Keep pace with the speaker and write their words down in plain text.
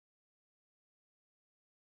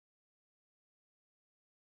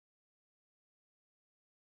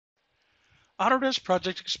Autodesk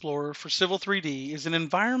Project Explorer for Civil 3D is an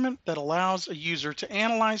environment that allows a user to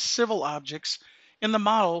analyze civil objects in the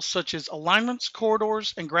model such as alignments,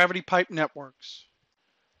 corridors, and gravity pipe networks.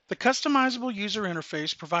 The customizable user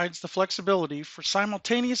interface provides the flexibility for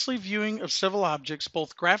simultaneously viewing of civil objects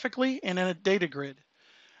both graphically and in a data grid.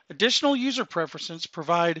 Additional user preferences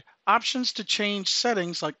provide options to change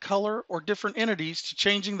settings like color or different entities to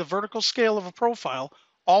changing the vertical scale of a profile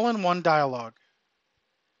all in one dialog.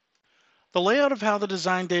 The layout of how the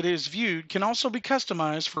design data is viewed can also be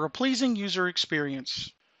customized for a pleasing user experience.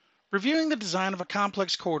 Reviewing the design of a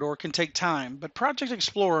complex corridor can take time, but Project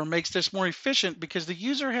Explorer makes this more efficient because the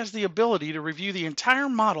user has the ability to review the entire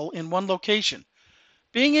model in one location.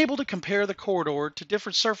 Being able to compare the corridor to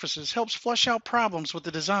different surfaces helps flesh out problems with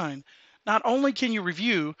the design. Not only can you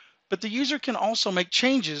review, but the user can also make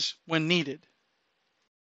changes when needed.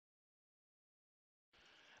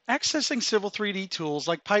 Accessing Civil 3D tools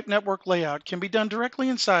like pipe network layout can be done directly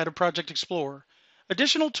inside of Project Explorer.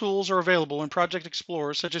 Additional tools are available in Project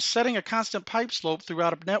Explorer, such as setting a constant pipe slope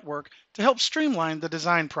throughout a network to help streamline the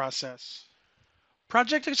design process.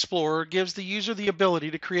 Project Explorer gives the user the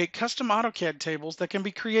ability to create custom AutoCAD tables that can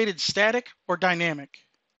be created static or dynamic.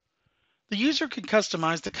 The user can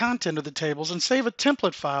customize the content of the tables and save a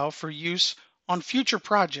template file for use on future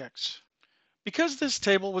projects. Because this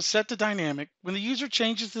table was set to dynamic, when the user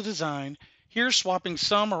changes the design, here swapping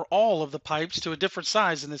some or all of the pipes to a different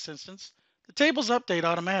size in this instance, the tables update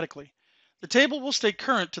automatically. The table will stay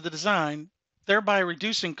current to the design, thereby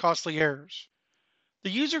reducing costly errors.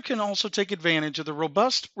 The user can also take advantage of the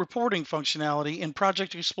robust reporting functionality in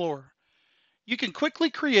Project Explorer. You can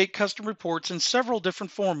quickly create custom reports in several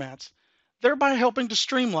different formats, thereby helping to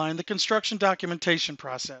streamline the construction documentation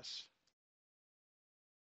process.